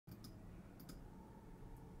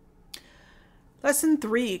Lesson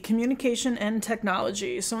 3, Communication and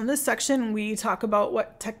Technology. So in this section, we talk about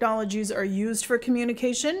what technologies are used for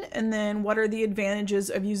communication, and then what are the advantages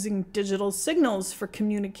of using digital signals for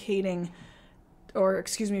communication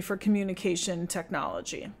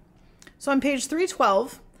technology. So on page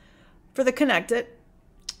 312, for the Connect It,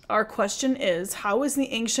 our question is, how is the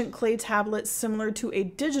ancient clay tablet similar to a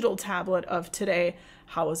digital tablet of today?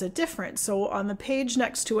 How is it different? So on the page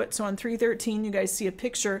next to it, so on 313, you guys see a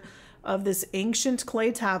picture of this ancient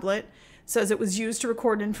clay tablet. It says it was used to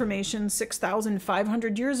record information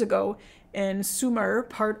 6,500 years ago in Sumer,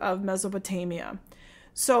 part of Mesopotamia.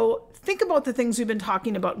 So think about the things we've been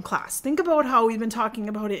talking about in class. Think about how we've been talking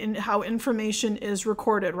about it and how information is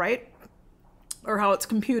recorded, right? Or how it's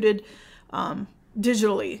computed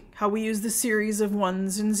digitally, how we use the series of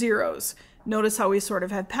ones and zeros. Notice how we sort of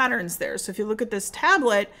have patterns there. So if you look at this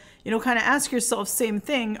tablet, kind of ask yourself, same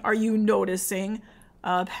thing, are you noticing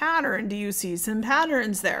a pattern? Do you see some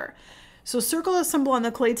patterns there? So circle a symbol on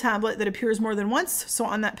the clay tablet that appears more than once. So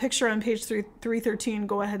on that picture on page 313,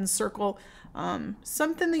 go ahead and circle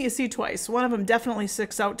something that you see twice. One of them definitely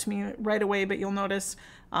sticks out to me right away, but you'll notice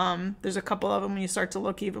there's a couple of them when you start to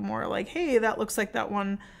look even more like, hey, that looks like that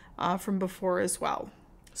one from before as well.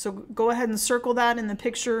 So go ahead and circle that in the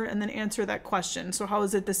picture and then answer that question. So how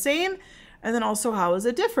is it the same? And then also how is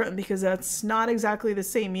it different? Because that's not exactly the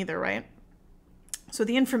same either, right? So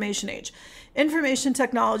the information age. Information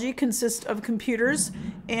technology consists of computers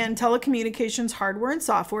and telecommunications hardware and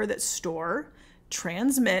software that store,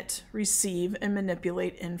 transmit, receive, and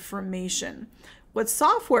manipulate information. What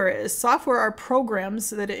software is? Software are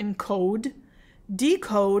programs that encode,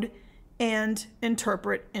 decode, and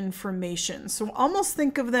interpret information. So almost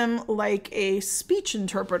think of them like a speech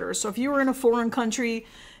interpreter. So if you were in a foreign country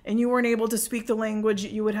and you weren't able to speak the language,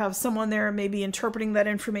 you would have someone there maybe interpreting that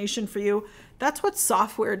information for you. That's what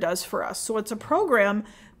software does for us. So it's a program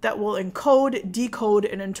that will encode, decode,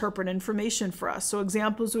 and interpret information for us. So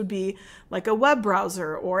examples would be like a web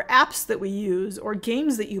browser or apps that we use or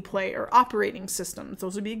games that you play or operating systems.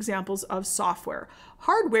 Those would be examples of software.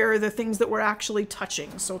 Hardware are the things that we're actually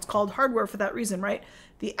touching. So it's called hardware for that reason, right?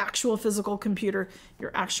 The actual physical computer, your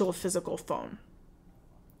actual physical phone.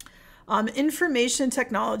 Information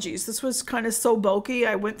technologies. This was kind of so bulky.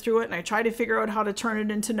 I went through it and I tried to figure out how to turn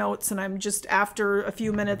it into notes. And I'm just, after a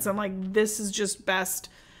few minutes, I'm like, this is just best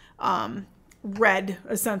read,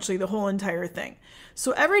 essentially, the whole entire thing.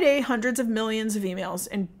 So every day, hundreds of millions of emails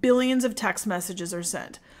and billions of text messages are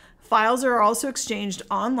sent. Files are also exchanged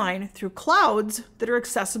online through clouds that are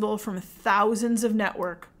accessible from thousands of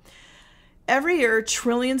networks. Every year,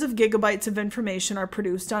 trillions of gigabytes of information are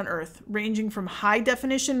produced on Earth, ranging from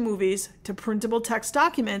high-definition movies to printable text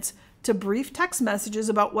documents to brief text messages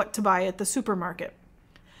about what to buy at the supermarket.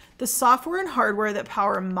 The software and hardware that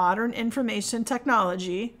power modern information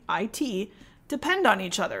technology, IT, depend on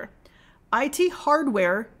each other. IT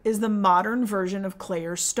hardware is the modern version of clay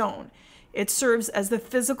or stone. It serves as the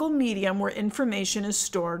physical medium where information is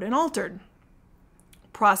stored and altered.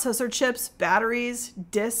 Processor chips, batteries,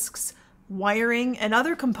 disks, wiring, and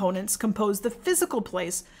other components compose the physical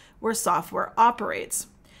place where software operates.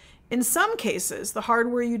 In some cases, the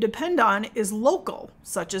hardware you depend on is local,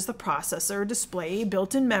 such as the processor, display,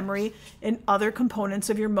 built-in memory, and other components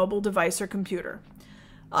of your mobile device or computer.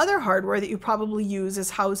 Other hardware that you probably use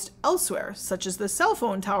is housed elsewhere, such as the cell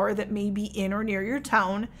phone tower that may be in or near your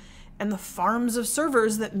town, and the farms of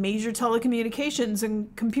servers that major telecommunications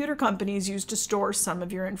and computer companies use to store some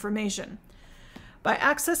of your information. By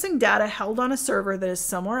accessing data held on a server that is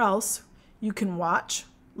somewhere else, you can watch,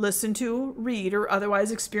 listen to, read, or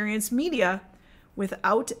otherwise experience media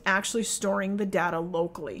without actually storing the data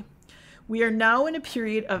locally. We are now in a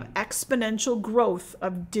period of exponential growth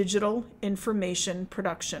of digital information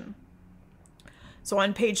production. So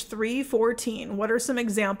on page 314, what are some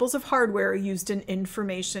examples of hardware used in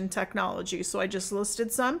information technology? So I just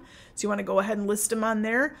listed some. So you want to go ahead and list them on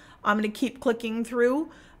there. I'm going to keep clicking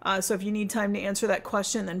through. So if you need time to answer that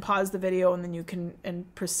question, then pause the video and then you can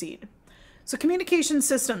proceed. So communication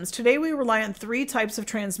systems. Today we rely on three types of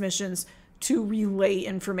transmissions to relay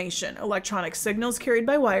information. Electronic signals carried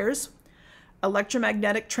by wires,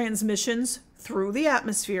 electromagnetic transmissions through the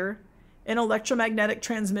atmosphere, and electromagnetic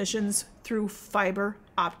transmissions through fiber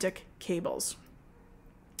optic cables.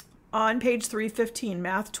 On page 315,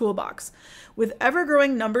 Math Toolbox. With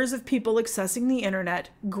ever-growing numbers of people accessing the internet,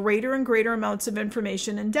 greater and greater amounts of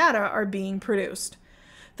information and data are being produced.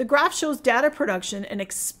 The graph shows data production and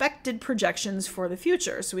expected projections for the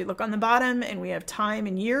future. So we look on the bottom and we have time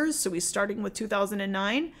in years. So we're starting with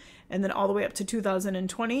 2009 and then all the way up to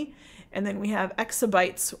 2020. And then we have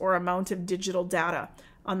exabytes or amount of digital data.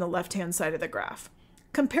 on the left-hand side of the graph.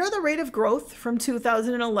 Compare the rate of growth from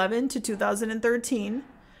 2011 to 2013,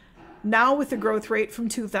 now with the growth rate from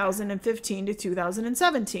 2015 to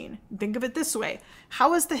 2017. Think of it this way.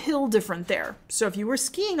 How is the hill different there? So if you were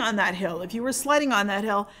skiing on that hill, if you were sledding on that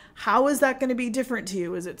hill, how is that going to be different to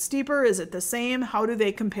you? Is it steeper? Is it the same? How do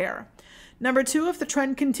they compare? Number two, if the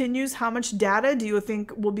trend continues, how much data do you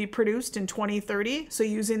think will be produced in 2030? So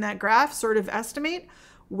using that graph, sort of estimate,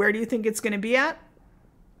 where do you think it's going to be at?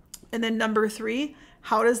 And then number three,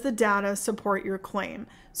 how does the data support your claim?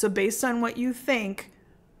 So based on what you think,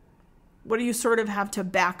 what do you sort of have to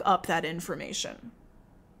back up that information?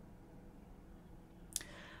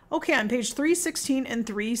 Okay, on page 316 and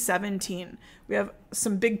 317, we have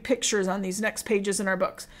some big pictures on these next pages in our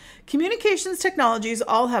books. Communications technologies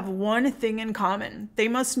all have one thing in common. They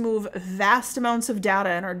must move vast amounts of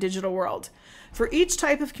data in our digital world. For each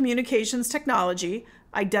type of communications technology,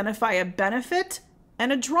 identify a benefit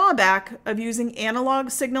and a drawback of using analog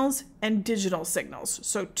signals and digital signals.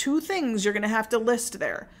 So two things you're going to have to list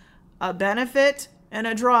there, a benefit and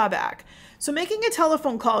a drawback. So making a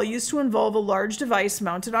telephone call used to involve a large device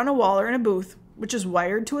mounted on a wall or in a booth, which is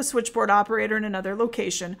wired to a switchboard operator in another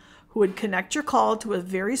location, who would connect your call to a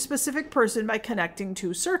very specific person by connecting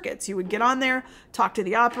two circuits. You would get on there, talk to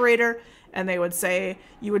the operator, and they would say,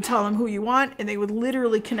 you would tell them who you want, and they would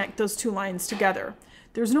literally connect those two lines together.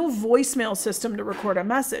 There's no voicemail system to record a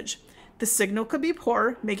message. The signal could be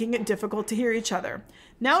poor, making it difficult to hear each other.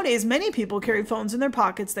 Nowadays, many people carry phones in their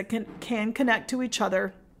pockets that can connect to each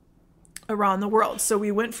other around the world. So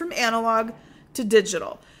we went from analog to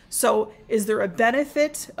digital. So is there a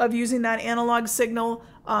benefit of using that analog signal?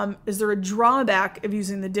 Is there a drawback of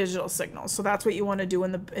using the digital signal? So that's what you want to do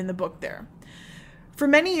in the book there. For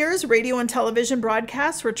many years, radio and television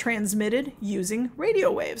broadcasts were transmitted using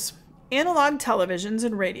radio waves. Analog televisions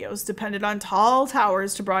and radios depended on tall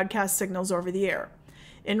towers to broadcast signals over the air.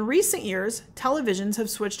 In recent years, televisions have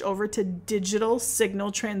switched over to digital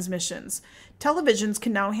signal transmissions. Televisions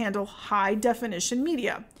can now handle high-definition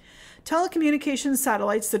media. Telecommunications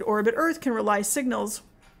satellites that orbit Earth can relay signals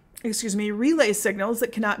that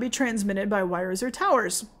cannot be transmitted by wires or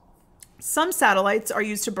towers. Some satellites are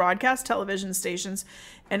used to broadcast television stations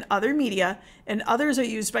and other media, and others are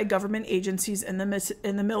used by government agencies in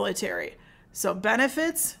the military. So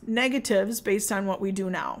benefits, negatives based on what we do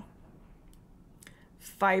now.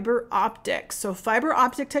 Fiber optics. So fiber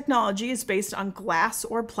optic technology is based on glass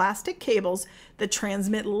or plastic cables that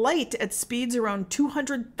transmit light at speeds around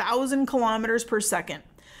 200,000 kilometers per second.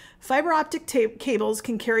 Fiber optic cables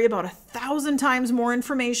can carry about 1,000 times more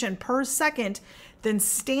information per second than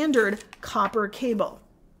standard copper cable.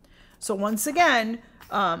 So once again,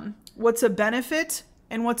 what's a benefit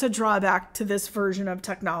and what's a drawback to this version of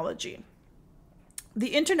technology? The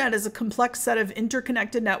internet is a complex set of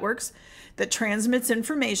interconnected networks that transmits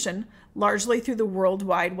information largely through the World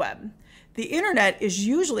Wide Web. The internet is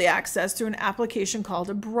usually accessed through an application called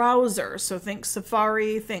a browser, so think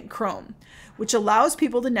Safari, think Chrome, which allows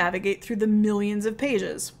people to navigate through the millions of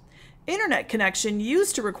pages. Internet connection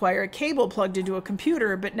used to require a cable plugged into a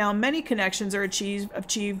computer, but now many connections are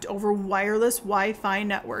achieved over wireless Wi-Fi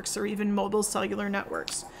networks or even mobile cellular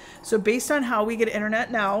networks. So based on how we get internet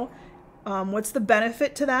now, what's the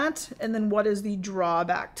benefit to that? And then what is the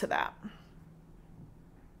drawback to that?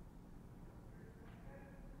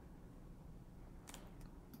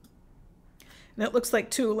 And it looks like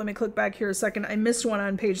two. Let me click back here a second. I missed one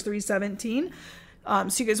on page 317.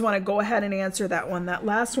 So you guys want to go ahead and answer that one. That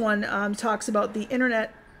last one talks about the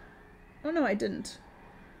internet. Oh, no, I didn't.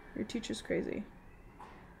 Your teacher's crazy.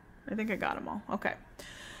 I think I got them all. Okay.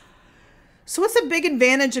 So what's the big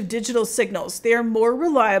advantage of digital signals? They are more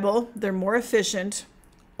reliable, they're more efficient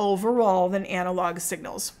overall than analog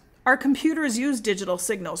signals. Our computers use digital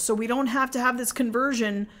signals, so we don't have to have this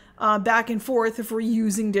conversion back and forth if we're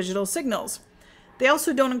using digital signals. They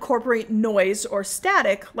also don't incorporate noise or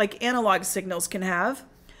static like analog signals can have.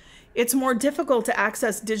 It's more difficult to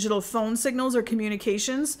access digital phone signals or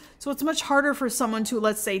communications, so it's much harder for someone to,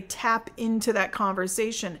 let's say, tap into that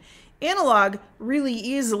conversation. Analog, really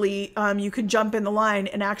easily, you can jump in the line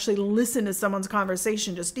and actually listen to someone's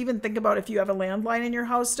conversation. Just even think about if you have a landline in your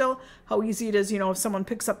house still, how easy it is, if someone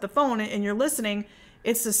picks up the phone and you're listening,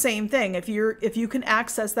 it's the same thing. If you can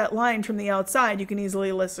access that line from the outside, you can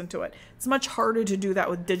easily listen to it. It's much harder to do that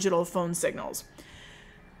with digital phone signals.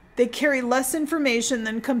 They carry less information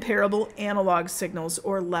than comparable analog signals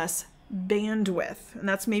or less bandwidth. And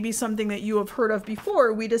that's maybe something that you have heard of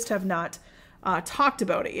before. We just have not talked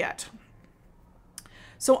about it yet.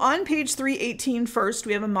 So on page 318 first,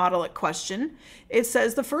 we have a Model-It question. It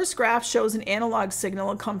says the first graph shows an analog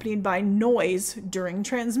signal accompanied by noise during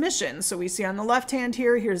transmission. So we see on the left hand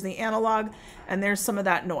here, here's the analog, and there's some of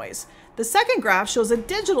that noise. The second graph shows a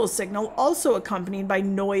digital signal also accompanied by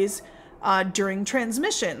noise during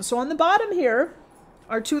transmission. So on the bottom here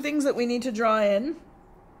are two things that we need to draw in.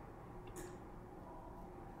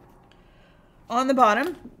 On the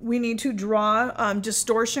bottom, we need to draw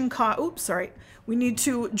distortion we need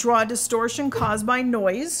to draw distortion caused by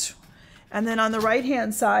noise. And then on the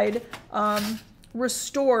right-hand side,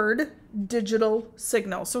 restored digital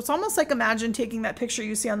signal. So it's almost like, imagine taking that picture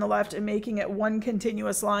you see on the left and making it one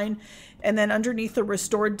continuous line. And then underneath the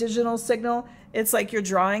restored digital signal, it's like you're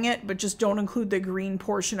drawing it, but just don't include the green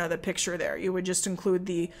portion of the picture there. You would just include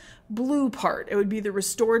the blue part. It would be the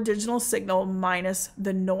restored digital signal minus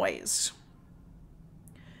the noise.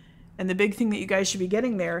 And the big thing that you guys should be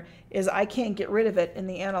getting there is I can't get rid of it in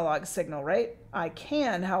the analog signal, right? I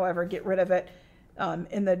can, however, get rid of it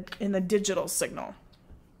in the digital signal.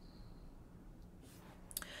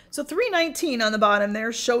 So 319 on the bottom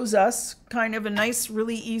there shows us kind of a nice,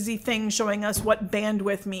 really easy thing showing us what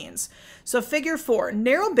bandwidth means. So figure 4,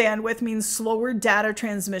 narrow bandwidth means slower data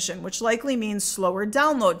transmission, which likely means slower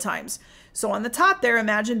download times. So on the top there,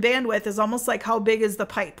 imagine bandwidth is almost like how big is the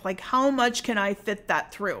pipe? Like how much can I fit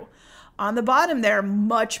that through? On the bottom there,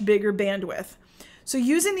 much bigger bandwidth. So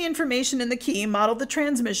using the information in the key, model the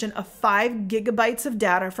transmission of 5 gigabytes of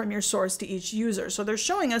data from your source to each user. So they're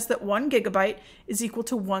showing us that 1 gigabyte is equal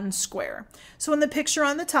to 1 square. So in the picture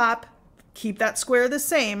on the top, keep that square the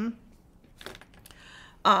same.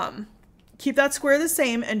 Keep that square the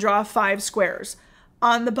same and draw 5 squares.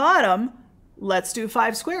 On the bottom, let's do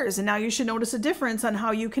 5 squares. And now you should notice a difference on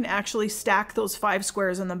how you can actually stack those 5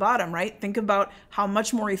 squares on the bottom, right? Think about how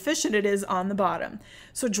much more efficient it is on the bottom.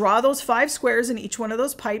 So draw those 5 squares in each one of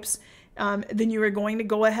those pipes. Then you are going to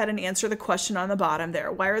go ahead and answer the question on the bottom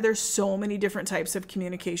there. Why are there so many different types of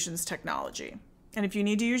communications technology? And if you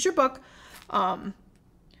need to use your book, go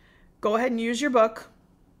ahead and use your book.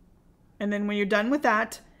 And then when you're done with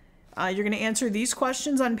that, you're going to answer these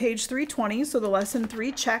questions on page 320. So the lesson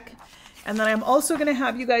 3 check. And then I'm also going to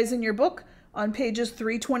have you guys in your book on pages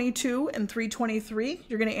 322 and 323.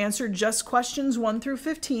 You're going to answer just questions 1 through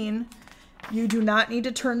 15. You do not need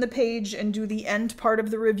to turn the page and do the end part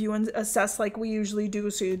of the review and assess like we usually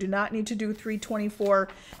do. So you do not need to do 324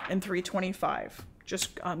 and 325.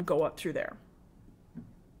 Just go up through there.